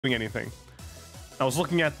doing anything. I was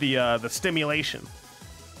looking at the stimulation.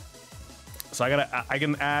 So I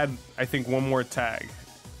can add, I think, one more tag.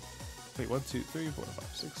 Wait, 1, 2, 3, 4,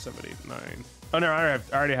 5, 6, 7, 8, 9. Oh no, I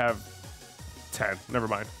already have 10. Never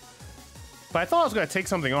mind. But I thought I was gonna take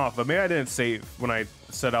something off, but maybe I didn't save when I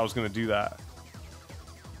said I was gonna do that.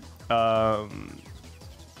 I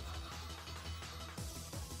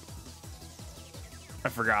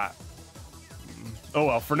forgot. Oh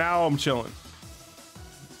well, for now I'm chilling.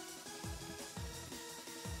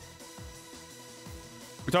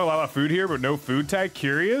 We talk a lot about food here, but no food tag.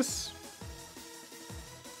 Curious.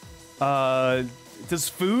 Does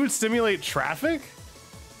food stimulate traffic?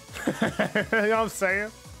 You know what I'm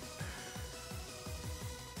saying?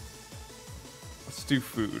 Let's do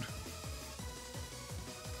food.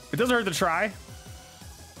 It doesn't hurt to try.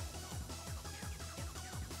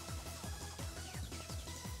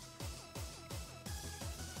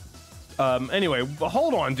 Anyway,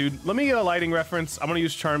 hold on, dude. Let me get a lighting reference. I'm gonna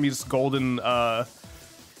use Charmy's golden,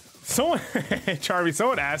 Charmy,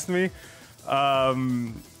 someone asked me,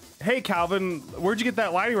 hey Calvin, where'd you get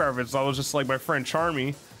that lighting reference? I was just like, my friend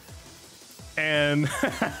Charmy. And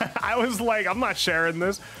I was like, I'm not sharing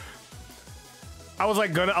this. I was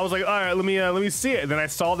like, all right, let me see it. And then I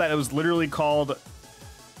saw that it was literally called,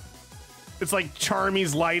 it's like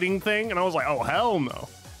Charmy's lighting thing. And I was like, oh, hell no.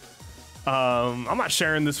 I'm not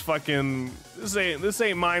sharing this fucking, this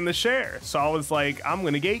ain't mine to share. So I was like, I'm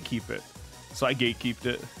gonna gatekeep it. So I gatekeeped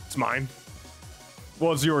it. It's mine.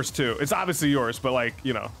 Well, it's yours too. It's obviously yours, but like,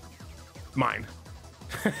 you know, mine.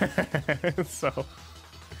 So.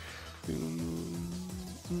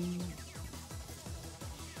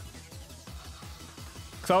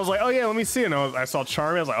 So I was like, oh yeah, let me see it. And I saw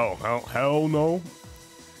Charmy. I was like, oh, hell no.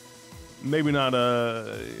 Maybe not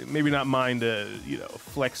mine to, you know,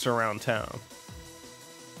 flex around town.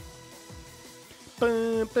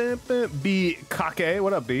 B Kake,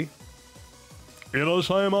 what up, B?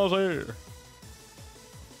 Irashaimase.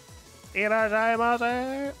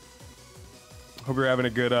 Irashaimase. Hope you're having a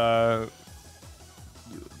good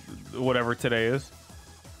whatever today is.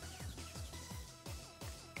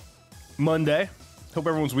 Monday. Hope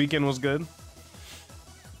everyone's weekend was good.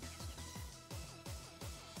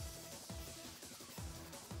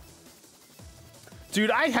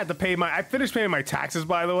 Dude, I had to pay I finished paying my taxes,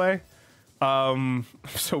 by the way. I'm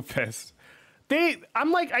so pissed.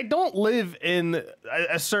 I'm like, I don't live in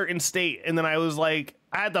a certain state. And then I was like,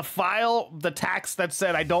 I had to file the tax that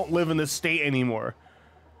said I don't live in this state anymore.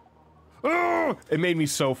 Oh, it made me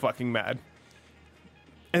so fucking mad.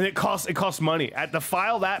 And it costs money. I had to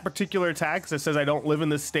file that particular tax that says I don't live in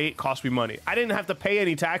this state, cost me money. I didn't have to pay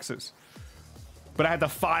any taxes, but I had to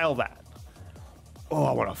file that. Oh,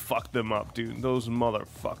 I want to fuck them up, dude. Those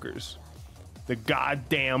motherfuckers. The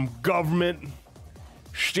goddamn government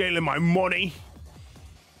stealing my money.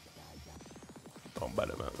 I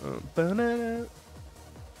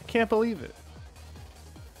can't believe it.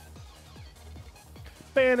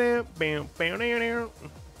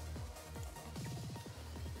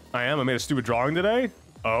 I made a stupid drawing today.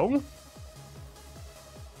 Oh?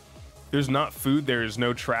 There's not food, there is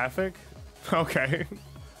no traffic. Okay.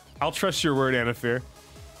 I'll trust your word, Anafir.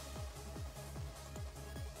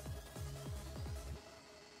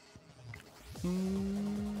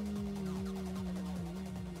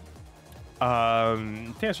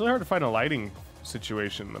 Damn, it's really hard to find a lighting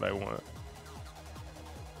situation that I want.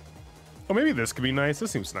 Oh, maybe this could be nice.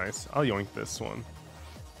 This seems nice. I'll yoink this one.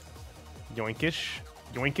 Yoinkish.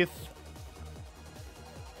 Yoinketh.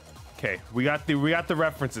 Okay, we got the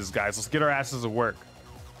references, guys. Let's get our asses to work.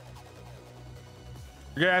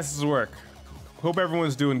 Get our asses to work. Hope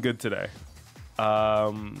everyone's doing good today.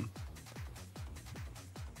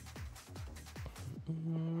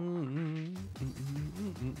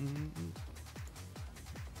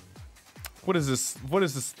 What is this? What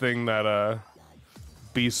is this thing that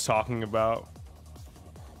Beast's talking about?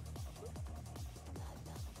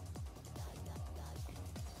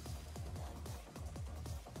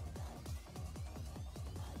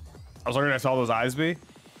 I was wondering, I saw those eyes be.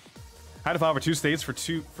 I had to file for 2 states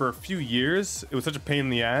for a few years. It was such a pain in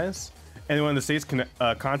the ass. And then when the states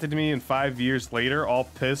contacted me, and 5 years later, all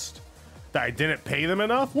pissed that I didn't pay them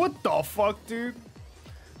enough. What the fuck, dude?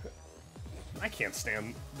 I can't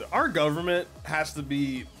stand. Our government has to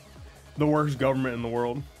be the worst government in the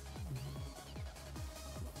world.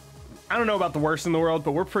 I don't know about the worst in the world,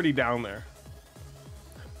 but we're pretty down there.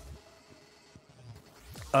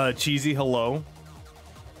 Cheesy, hello.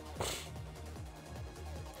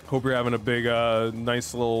 Hope you're having a big,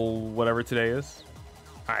 nice little whatever today is.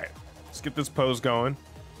 All right, let's get this pose going.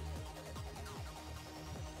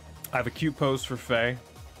 I have a cute pose for Faye.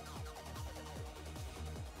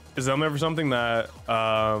 is I'm for something that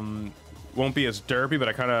won't be as derpy, but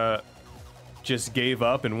I kind of just gave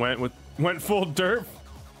up and went full derp.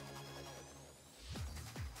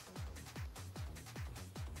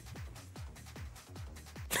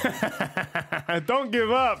 Don't give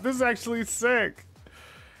up. This is actually sick.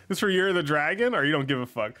 This for Year of the Dragon, or you don't give a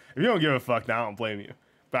fuck? If you don't give a fuck, now I don't blame you.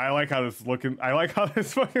 But I like how this looking. I like how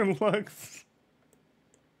this fucking looks.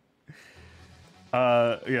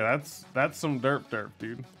 Yeah, that's some derp,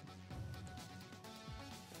 dude.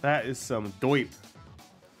 That is some doip.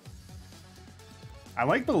 I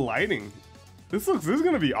like the lighting. This is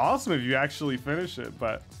gonna be awesome if you actually finish it,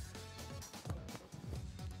 but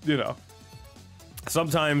you know,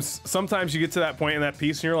 sometimes you get to that point in that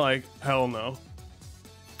piece and you're like, hell no.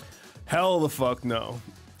 Hell the fuck no.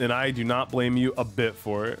 And I do not blame you a bit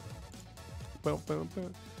for it. I kind of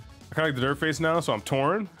like the derp face now, so I'm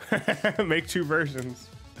torn. Make two versions.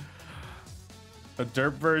 A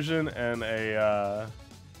derp version and a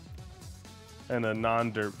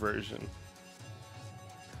non-derp version.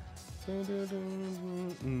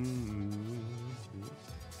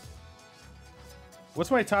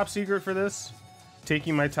 What's my top secret for this?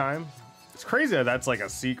 Taking my time. It's crazy that that's like a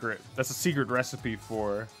secret. That's a secret recipe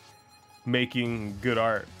for making good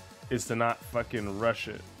art, is to not fucking rush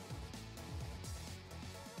it.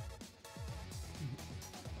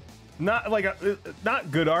 Not like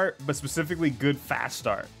not good art, but specifically good fast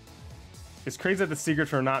art. It's crazy that the secret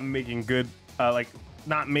for not making good, like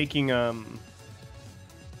not making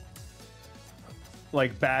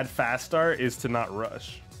like bad fast art is to not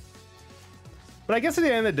rush. But I guess at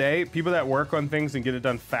the end of the day, people that work on things and get it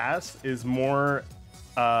done fast is more,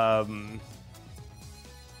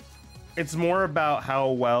 it's more about how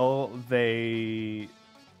well they,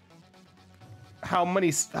 how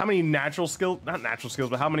many natural skills, not natural skills,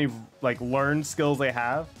 but how many like learned skills they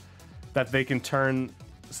have that they can turn,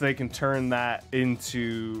 so they can turn that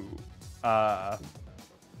into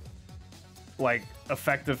like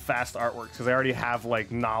effective fast artwork, because they already have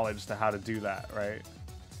like knowledge to how to do that, right?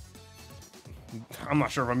 I'm not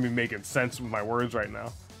sure if I'm even making sense with my words right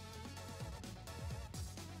now.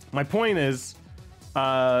 My point is,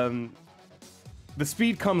 the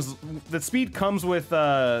speed comes with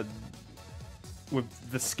the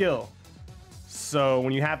skill. So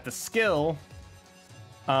when you have the skill,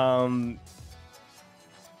 you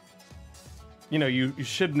know, you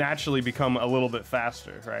should naturally become a little bit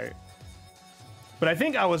faster, right? But I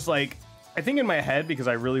think in my head, because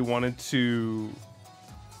I really wanted to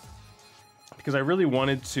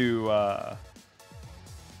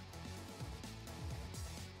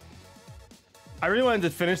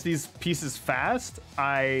finish these pieces fast,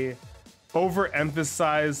 I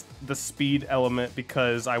overemphasized the speed element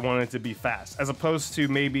because I wanted to be fast, as opposed to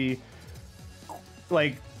maybe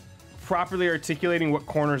like properly articulating what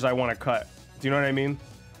corners I want to cut. Do you know what I mean?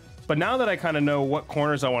 But now that I kind of know what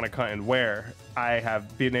corners I want to cut and where, I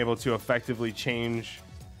have been able to effectively change.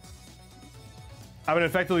 I've been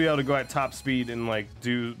effectively able to go at top speed and like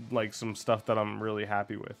do like some stuff that I'm really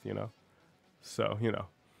happy with, you know? So, you know.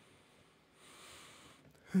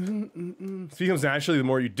 Speed comes naturally the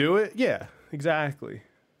more you do it. Yeah, exactly.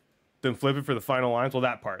 Then flip it for the final lines. Well,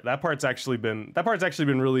 that part's actually been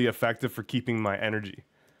really effective for keeping my energy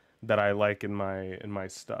that I like in my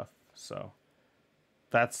stuff. So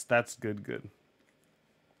that's good.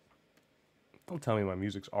 Don't tell me my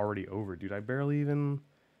music's already over, dude. I barely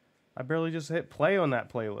just hit play on that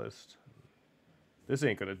playlist. This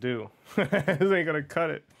ain't gonna do. This ain't gonna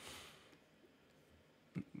cut it.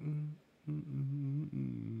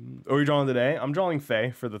 What are you drawing today? I'm drawing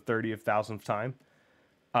Faye for the 30,000th time.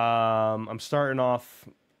 I'm starting off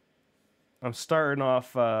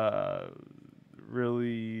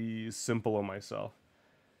really simple on myself.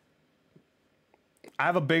 I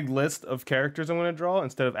have a big list of characters I'm going to draw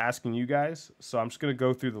instead of asking you guys, so I'm just going to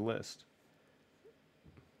go through the list.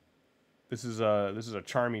 This is a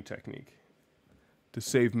charming technique to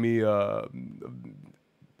save me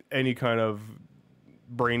any kind of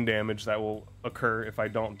brain damage that will occur if I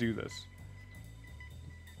don't do this.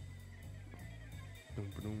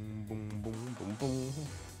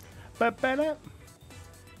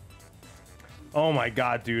 Oh my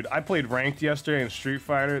god, dude. I played ranked yesterday in Street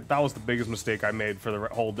Fighter. That was the biggest mistake I made for the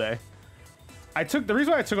whole day. The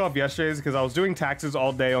reason why I took off yesterday is because I was doing taxes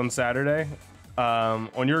all day on Saturday,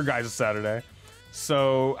 on your guys' Saturday.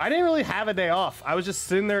 So I didn't really have a day off. I was just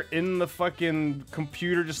sitting there in the fucking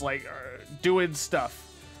computer just like doing stuff.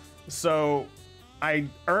 So I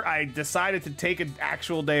decided to take an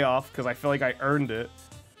actual day off because I feel like I earned it.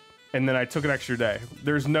 And then I took an extra day.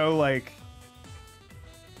 There's no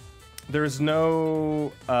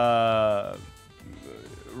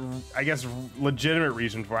I guess, legitimate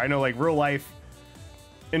reason for it. I know, like, real life,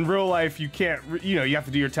 in real life, you can't, you know, you have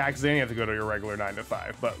to do your taxes and you have to go to your regular 9 to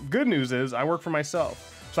 5. But good news is I work for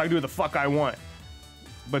myself, so I can do what the fuck I want.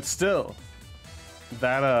 But still,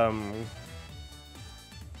 that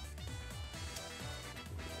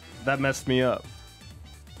messed me up.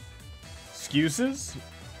 Excuses?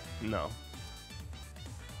 No.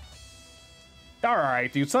 All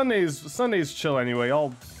right, dude. Sundays chill anyway.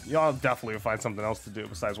 Y'all definitely will find something else to do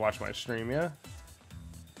besides watch my stream. Yeah.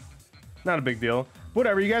 Not a big deal.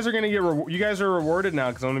 Whatever. You guys are gonna get. You guys are rewarded now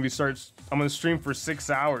because I'm gonna stream for 6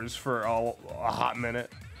 hours for a hot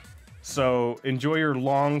minute. So enjoy your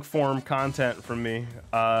long form content from me.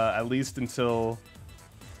 At least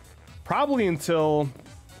probably until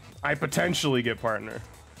I potentially get partner.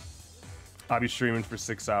 I'll be streaming for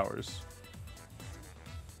 6 hours.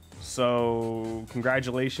 So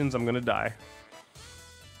congratulations. I'm gonna die.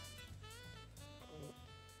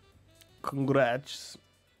 Congrats.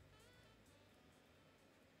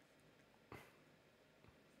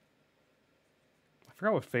 I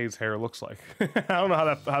forgot what Faye's hair looks like. I don't know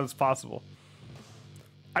how that's possible.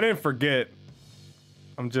 I didn't forget.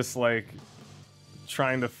 I'm just like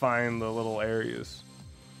trying to find the little areas.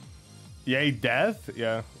 Yay, death?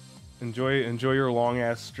 Yeah. Enjoy your long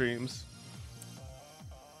ass streams.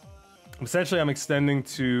 Essentially, I'm extending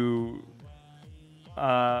to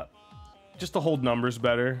just to hold numbers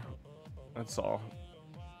better. That's all.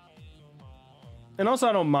 And also,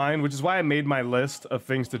 I don't mind, which is why I made my list of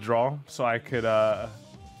things to draw, so I could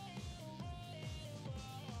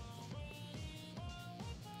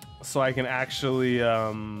actually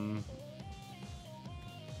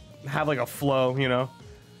have like a flow, you know.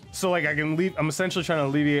 So like I'm essentially trying to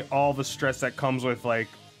alleviate all the stress that comes with like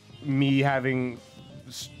me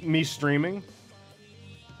streaming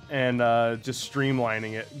and just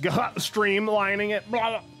streamlining it. Streamlining it. Blah,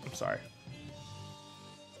 blah. I'm sorry.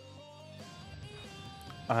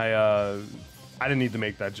 I didn't need to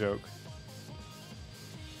make that joke.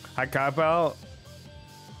 Hi, Cop Out.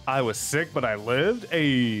 I was sick, but I lived.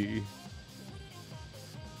 Hey.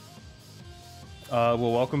 Well,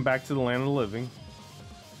 welcome back to the land of the living.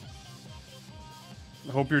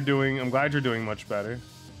 I'm glad you're doing much better.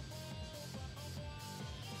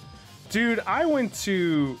 Dude,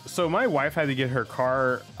 so my wife had to get her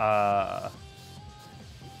car,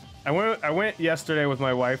 I went yesterday with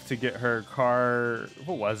my wife to get her car,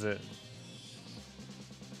 what was it?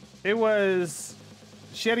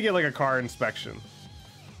 She had to get like a car inspection.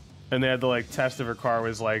 And they had to like test if her car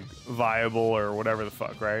was like viable or whatever the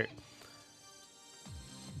fuck, right?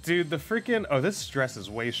 Dude, the freaking, oh, this dress is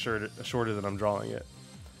way shorter than I'm drawing it.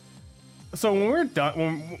 So when we're done,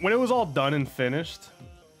 when it was all done and finished,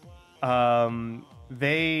 we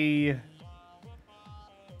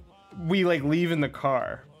like leave in the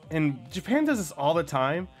car. And Japan does this all the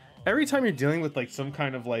time. Every time you're dealing with like some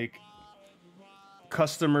kind of like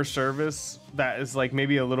customer service that is like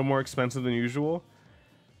maybe a little more expensive than usual,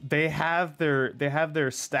 they have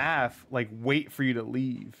their staff like wait for you to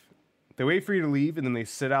leave. They wait for you to leave and then they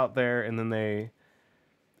sit out there and then they're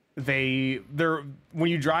when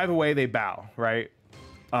you drive away they bow, right?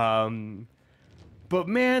 But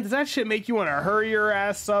man, does that shit make you want to hurry your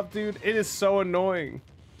ass up, dude? It is so annoying.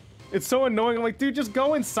 It's so annoying. I'm like, dude, just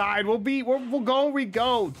go inside. We'll go where we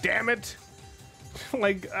go. Damn it.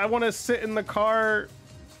 Like, I want to sit in the car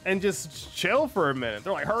and just chill for a minute.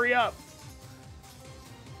 They're like, hurry up.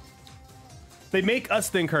 They make us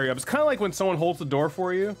think hurry up. It's kind of like when someone holds the door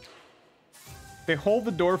for you. They hold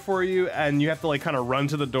the door for you and you have to like kind of run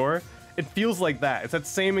to the door. It feels like that. It's that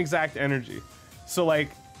same exact energy. So like,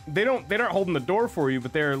 they're not holding the door for you,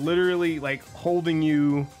 but they're literally like holding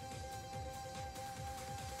you.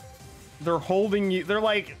 They're holding you. They're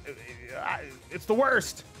like, it's the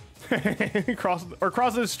worst. Cross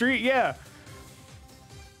the street. Yeah.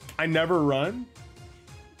 I never run.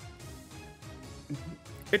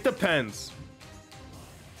 It depends.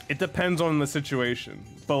 It depends on the situation.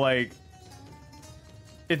 But like,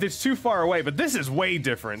 if it's too far away, but this is way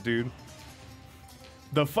different, dude.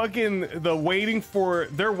 They're waiting for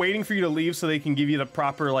you to leave so they can give you the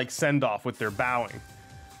proper like send off with their bowing.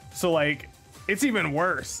 So like, it's even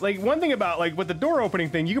worse. Like one thing about like with the door opening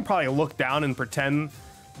thing, you can probably look down and pretend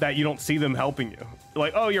that you don't see them helping you.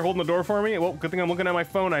 Like, oh, you're holding the door for me? Well, good thing I'm looking at my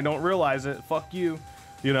phone. I don't realize it. Fuck you.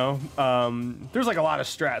 You know, there's like a lot of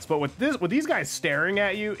stress, but with these guys staring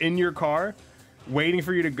at you in your car, waiting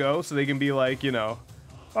for you to go so they can be like, you know,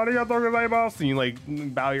 arigato gozaimasu, and you like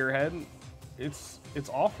bow your head. It's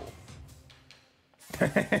awful.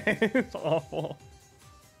 It's awful.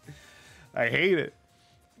 I hate it.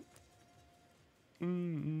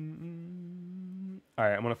 All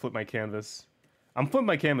right, I'm gonna flip my canvas. I'm flipping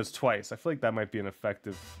my canvas twice. I feel like that might be an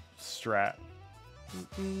effective strat.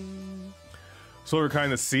 So we're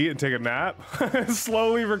kind of see it and take a nap.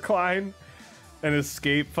 Slowly recline and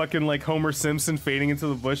escape fucking like Homer Simpson fading into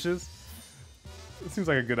the bushes. It seems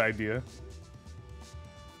like a good idea.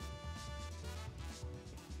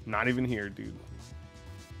 Not even here, dude.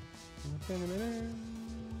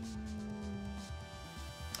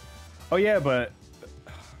 Oh yeah, but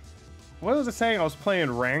what was I saying? I was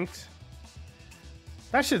playing ranked.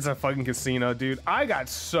 That shit's a fucking casino, dude. I got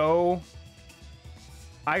so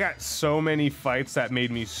many fights that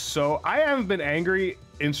made me so... I haven't been angry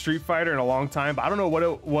in Street Fighter in a long time, but I don't know what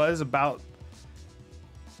it was about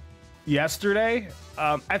yesterday.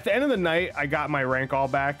 At the end of the night, I got my rank all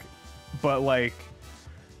back, but like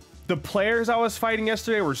the players I was fighting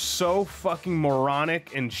yesterday were so fucking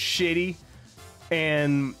moronic and shitty,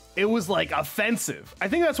 and it was like offensive. I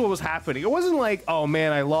think that's what was happening. It wasn't like, oh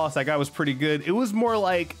man, I lost, that guy was pretty good. It was more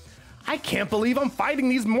like, I can't believe I'm fighting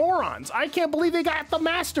these morons. I can't believe they got the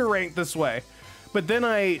master rank this way. But then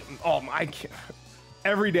I can't,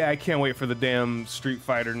 every day I can't wait for the damn Street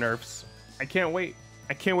Fighter nerfs. I can't wait.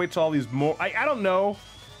 I can't wait till all these more, I don't know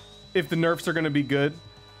if the nerfs are gonna be good,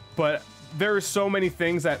 but there are so many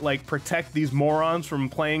things that like protect these morons from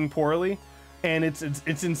playing poorly. And it's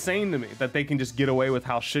insane to me that they can just get away with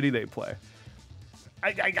how shitty they play.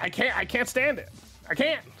 I can't stand it. I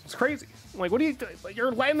can't. It's crazy. Like, what do you? Like,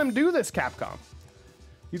 you're letting them do this, Capcom.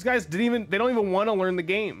 These guys they don't even want to learn the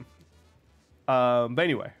game. But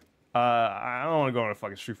anyway, I don't want to go on a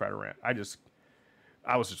fucking Street Fighter rant. I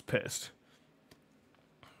was just pissed.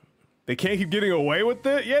 They can't keep getting away with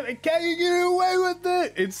it. Yeah, they can't keep getting away with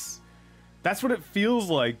it. That's what it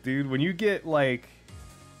feels like, dude. When you get like,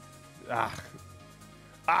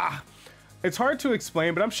 it's hard to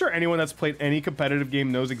explain, but I'm sure anyone that's played any competitive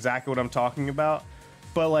game knows exactly what I'm talking about.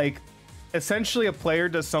 But like, essentially a player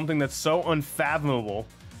does something that's so unfathomable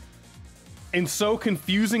and so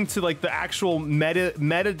confusing to like the actual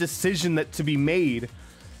meta decision that to be made,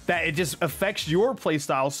 that it just affects your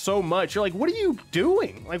playstyle so much. You're like, what are you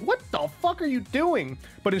doing? Like, what the fuck are you doing?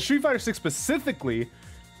 But in Street Fighter 6 specifically,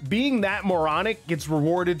 being that moronic gets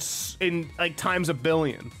rewarded in like times a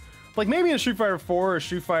billion. Like maybe in Street Fighter 4 or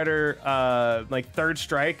Street Fighter like Third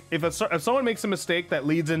Strike, if someone makes a mistake that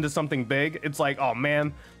leads into something big, it's like, oh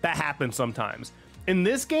man, that happens sometimes. In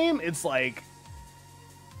this game, it's like,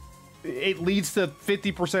 it leads to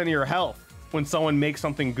 50% of your health when someone makes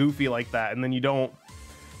something goofy like that, and then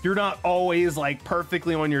you're not always like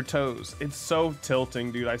perfectly on your toes. It's so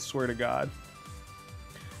tilting, dude, I swear to God.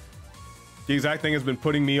 The exact thing has been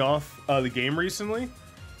putting me off the game recently.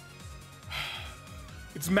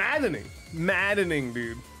 It's maddening. Maddening,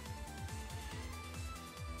 dude.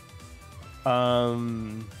 So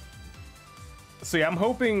yeah,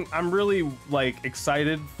 I'm really like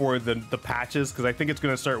excited for the patches, because I think it's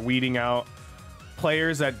gonna start weeding out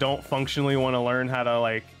players that don't functionally want to learn how to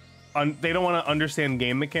like, they don't want to understand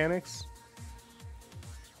game mechanics.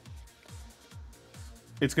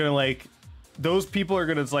 It's gonna like, those people are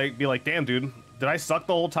gonna like be like, damn dude, did I suck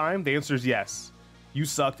the whole time? The answer is yes. You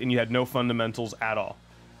sucked and you had no fundamentals at all.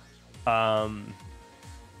 And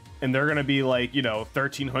they're gonna be like, you know,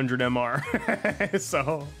 1300 MR.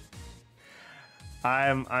 So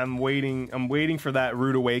I'm waiting for that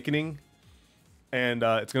rude awakening, and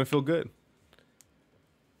it's gonna feel good.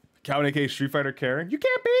 Calvin aka Street Fighter Karen, you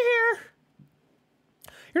can't be here.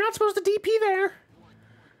 You're not supposed to DP there.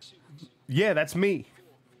 Yeah, that's me.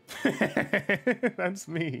 That's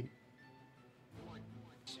me.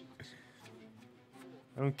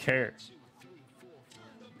 I don't care.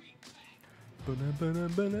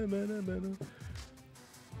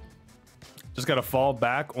 Just gotta fall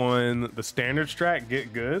back on the standard strat,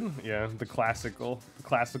 get good. Yeah, the classical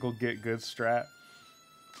get good strat.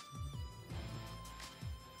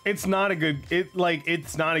 It's not a good,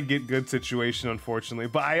 it's not a get good situation, unfortunately,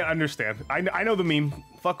 but I understand. I know the meme.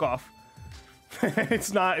 Fuck off.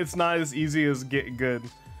 It's not as easy as get good.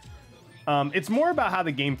 It's more about how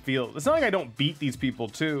the game feels. It's not like I don't beat these people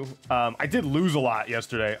too. I did lose a lot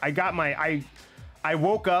yesterday. I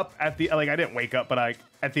woke up at the, like, I didn't wake up, but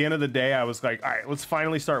at the end of the day, I was like, all right, let's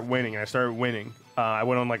finally start winning. And I started winning. I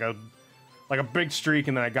went on like a big streak,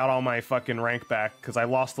 and then I got all my fucking rank back because I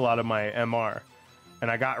lost a lot of my MR, and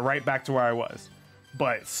I got right back to where I was.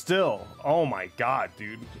 But still, oh my God,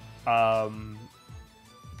 dude.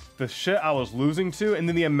 The shit I was losing to, and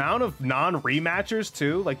then the amount of non-rematchers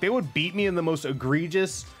too. Like, they would beat me in the most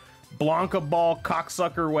egregious Blanca ball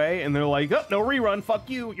cocksucker way, and they're like, oh, no rerun, fuck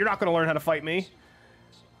you, you're not gonna learn how to fight me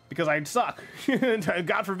because I suck.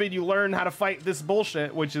 God forbid you learn how to fight this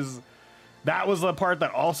bullshit, which is That was the part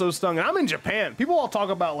that also stung. And I'm in Japan. People all talk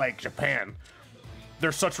about like Japan.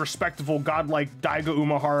 They're such respectable, godlike Daigo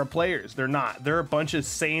Umehara players. They're not. They're a bunch of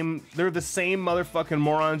they're the same motherfucking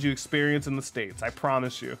morons you experience in the States. I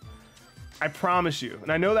promise you. I promise you.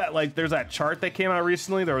 And I know that like there's that chart that came out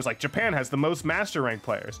recently. There was like Japan has the most master rank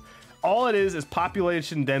players. All it is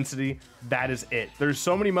population density. That is it. There's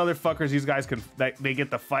so many motherfuckers these guys that they get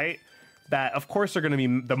to fight that of course they're gonna be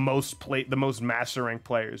the most master rank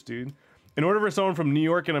players, dude. In order for someone from New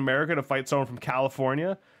York and America to fight someone from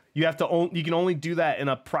California, you can only do that in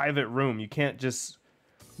a private room. You can't just,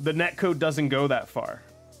 the netcode doesn't go that far.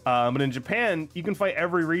 But in Japan, you can fight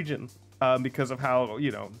every region because of how,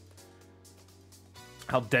 you know,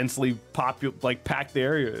 how densely packed the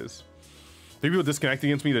area is. 3 people disconnected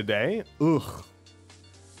against me today? Ugh.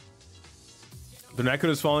 The netcode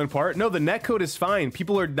is falling apart? No, the netcode is fine.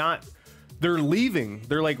 People are not, they're leaving.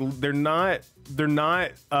 They're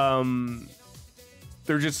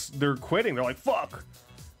quitting. They're like,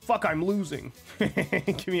 fuck, I'm losing.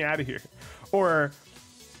 Get me out of here. Or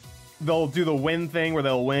they'll do the win thing where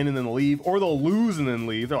they'll win and then leave, or they'll lose and then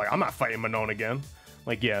leave. They're like, I'm not fighting Manon again.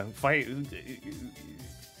 Like, yeah,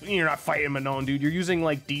 you're not fighting Manon, dude. You're using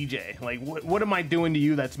like DJ. Like, what am I doing to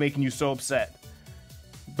you that's making you so upset?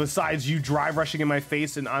 Besides you drive rushing in my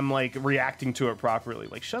face and I'm like reacting to it properly.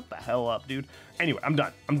 Like, shut the hell up, dude. Anyway, I'm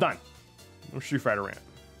done. I'm Street Fighter rant.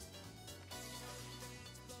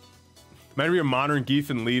 Remember your modern Geef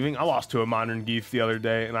and leaving? I lost to a modern Geef the other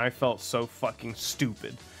day and I felt so fucking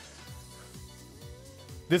stupid.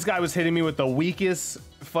 This guy was hitting me with the weakest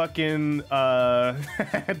fucking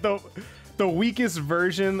the weakest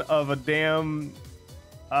version of a damn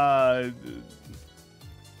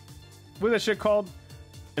what's that shit called?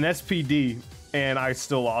 An SPD, and I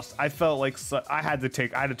still lost. I felt like I had to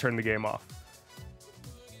turn the game off.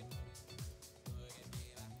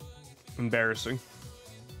 Embarrassing.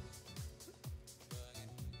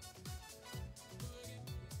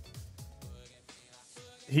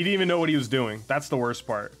 He didn't even know what he was doing. That's the worst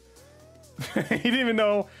part. He didn't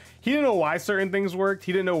know why certain things worked.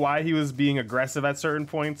 He didn't know why he was being aggressive at certain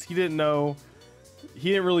points. He didn't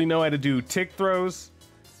really know how to do tick throws.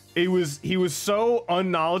 He was so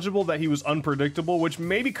unknowledgeable that he was unpredictable, which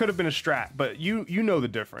maybe could have been a strat, but you know the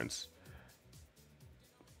difference.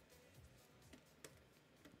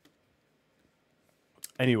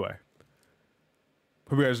 Anyway,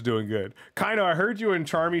 hope you guys are doing good. Kino, I heard you in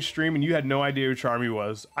Charmy's stream and you had no idea who Charmy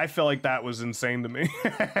was. I felt like that was insane to me.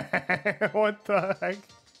 What the heck?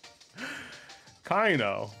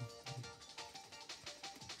 Kino.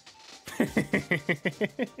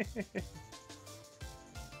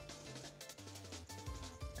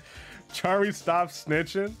 Charmy, stop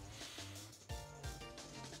snitching.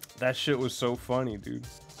 That shit was so funny, dude.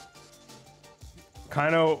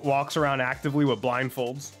 Kino walks around actively with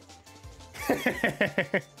blindfolds.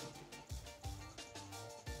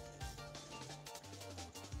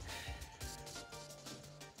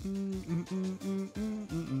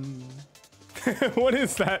 What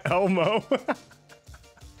is that, Elmo?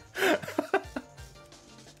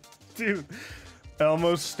 Dude,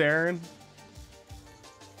 Elmo's staring.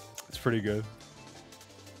 It's pretty good.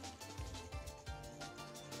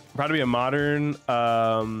 Probably be a modern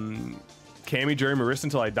Cammy, Jerry, Marissa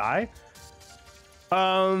until I die.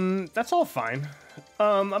 That's all fine.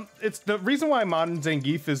 It's the reason why modern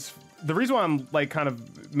Zangief is the reason why I'm like kind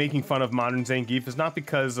of making fun of modern Zangief is not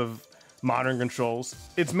because of modern controls.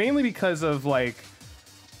 It's mainly because of like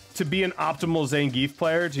to be an optimal Zangief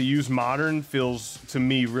player to use modern feels to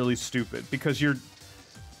me really stupid because you're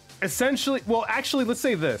essentially, well, actually, let's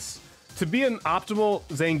say this. To be an optimal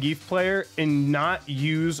Zangief player and not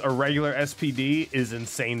use a regular SPD is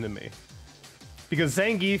insane to me. Because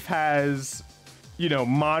Zangief has, you know,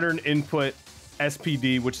 modern input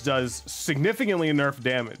SPD, which does significantly nerf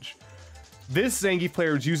damage. This Zangief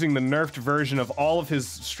player is using the nerfed version of all of his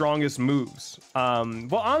strongest moves.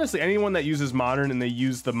 Well, honestly, anyone that uses modern and they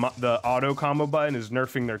use the auto combo button is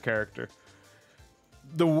nerfing their character.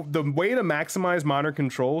 The way to maximize modern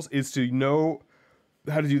controls is to know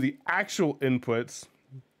how to do the actual inputs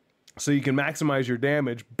so you can maximize your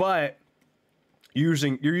damage, but you're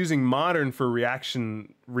using modern for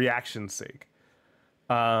reaction's sake.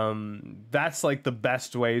 That's like the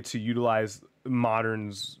best way to utilize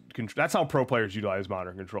modern's control. That's how pro players utilize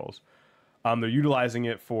modern controls. They're utilizing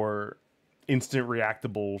it for instant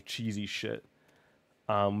reactable cheesy shit,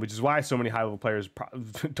 which is why so many high level players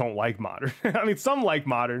don't like modern. I mean, some like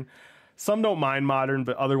modern, some don't mind modern,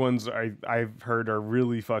 but other ones I've heard are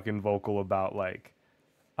really fucking vocal about like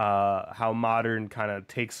how modern kind of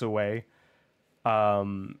takes away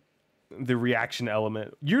the reaction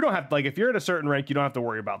element. You don't have, like, if you're at a certain rank, you don't have to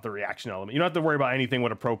worry about the reaction element. You don't have to worry about anything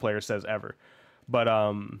what a pro player says ever. But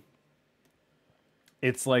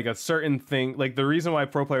it's like a certain thing. Like, the reason why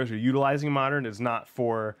pro players are utilizing modern is not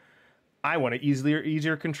for, I want an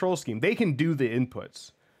easier control scheme. They can do the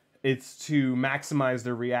inputs. It's to maximize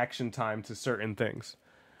their reaction time to certain things.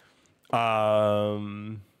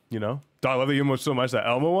 You know, I love you so much, that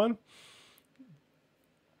Elma one.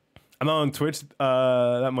 I'm not on Twitch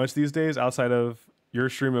that much these days outside of your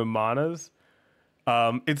stream of Mana's.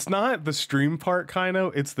 It's not the stream part, kind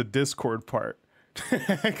of. It's the Discord part.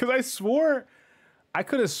 Because I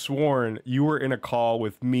could have sworn you were in a call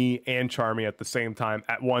with me and Charmy at the same time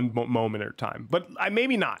at one moment at a time. But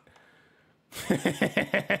maybe not.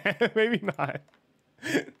 Maybe not.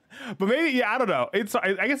 But maybe, yeah, I don't know.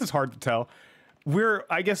 I guess it's hard to tell.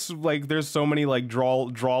 I guess, like, there's so many, like,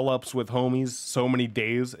 draw ups with homies so many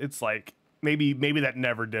days. It's like maybe that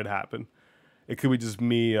never did happen. It could be just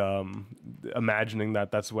me imagining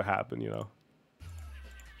that that's what happened, you know.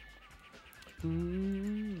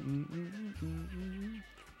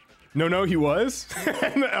 No, he was.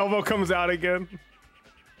 And the elbow comes out again.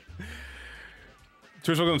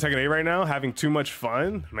 Twitch looking on Tekken 8 right now, having too much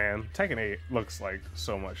fun. Man, Tekken 8 looks like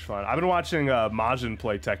so much fun. I've been watching Majin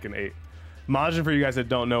play Tekken 8. Majin, for you guys that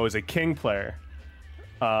don't know, is a King player.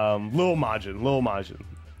 Lil Majin.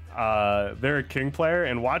 They're a King player,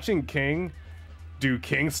 and watching King do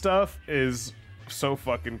King stuff is so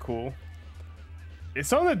fucking cool. It's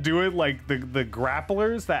something to do with, like, the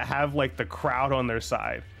grapplers that have, like, the crowd on their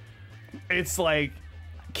side. It's like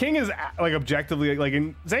King is, like, objectively, like,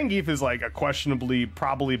 and Zangief is, like, a questionably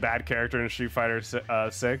probably bad character in Street Fighter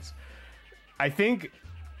 6. I think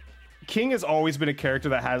King has always been a character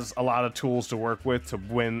that has a lot of tools to work with to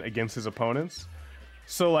win against his opponents.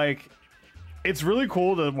 So, like, it's really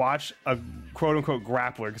cool to watch a quote-unquote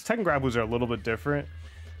grappler, because Tekken grapplers are a little bit different,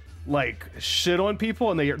 like, shit on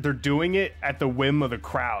people, and they're doing it at the whim of the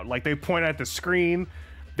crowd. Like, they point at the screen,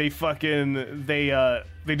 they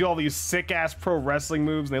do all these sick-ass pro wrestling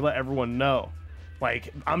moves, and they let everyone know,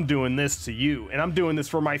 like, I'm doing this to you, and I'm doing this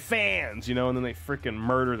for my fans, you know, and then they freaking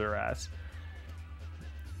murder their ass.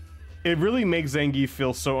 It really makes Zangief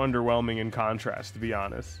feel so underwhelming in contrast, to be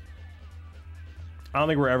honest. I don't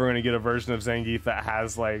think we're ever going to get a version of Zangief that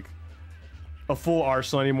has, like, a full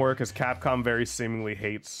arsenal anymore, because Capcom very seemingly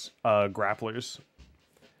hates grapplers.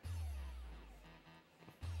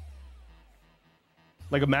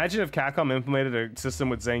 Like, imagine if Capcom implemented a system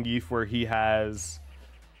with Zangief where he has,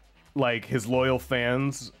 like, his loyal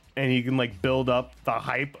fans, and he can, like, build up the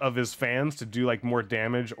hype of his fans to do, like, more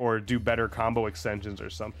damage or do better combo extensions or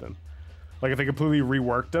something. Like, if they completely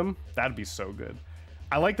reworked them, that'd be so good.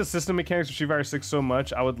 I like the system mechanics of Street Fighter 6 so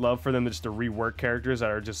much. I would love for them just to rework characters that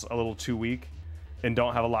are just a little too weak and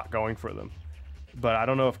don't have a lot going for them. But I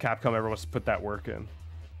don't know if Capcom ever wants to put that work in.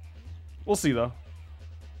 We'll see, though.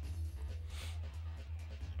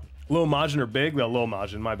 Lil Majin or Big? Yeah, Lil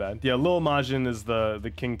Majin, my bad. Yeah, Lil Majin is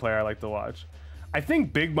the King player I like to watch. I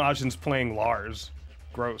think Big Majin's playing Lars.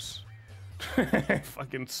 Gross.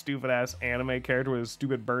 Fucking stupid-ass anime character with a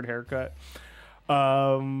stupid bird haircut.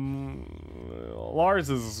 Lars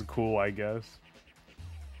is cool, I guess.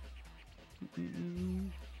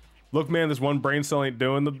 Look, man, this one brain cell ain't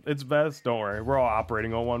doing its best. Don't worry, we're all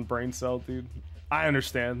operating on one brain cell, dude. I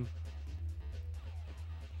understand.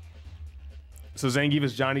 So Zangief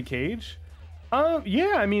is Johnny Cage?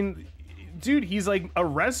 Yeah, I mean, dude, he's like a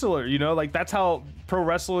wrestler, you know? Like, that's how pro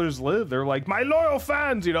wrestlers live. They're like, my loyal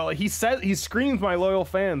fans, you know? Like, he screams my loyal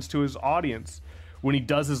fans to his audience when he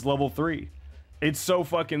does his level 3. It's so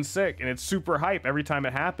fucking sick, and it's super hype every time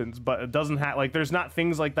it happens, but it doesn't have, like, there's not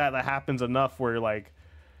things like that happens enough where, like,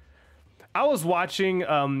 I was watching,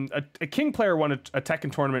 a King player won a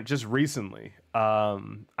Tekken tournament just recently. I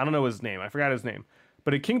don't know his name. I forgot his name.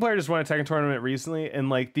 But a King player just won a Tekken tournament recently, and,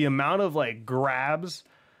 like, the amount of, like, grabs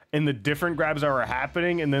and the different grabs that were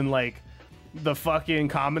happening, and then, like, the fucking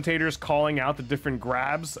commentators calling out the different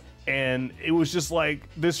grabs, and it was just like,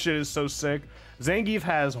 this shit is so sick. Zangief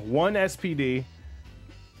has one SPD,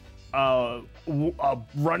 a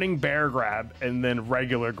running bear grab, and then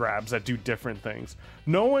regular grabs that do different things.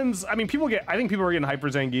 No one's, I mean, I think people are getting hype for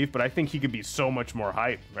Zangief, but I think he could be so much more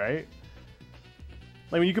hype, right?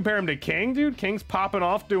 Like, when you compare him to King, dude, King's popping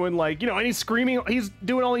off doing, like, you know, and he's screaming, he's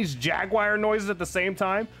doing all these jaguar noises at the same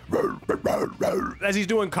time as he's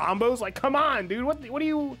doing combos. Like, come on, dude, what do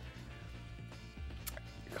you,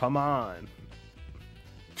 come on.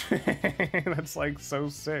 That's, like, so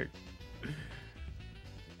sick.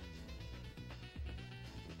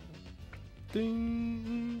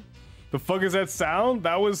 Ding. The fuck is that sound?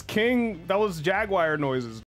 That was King, that was jaguar noises.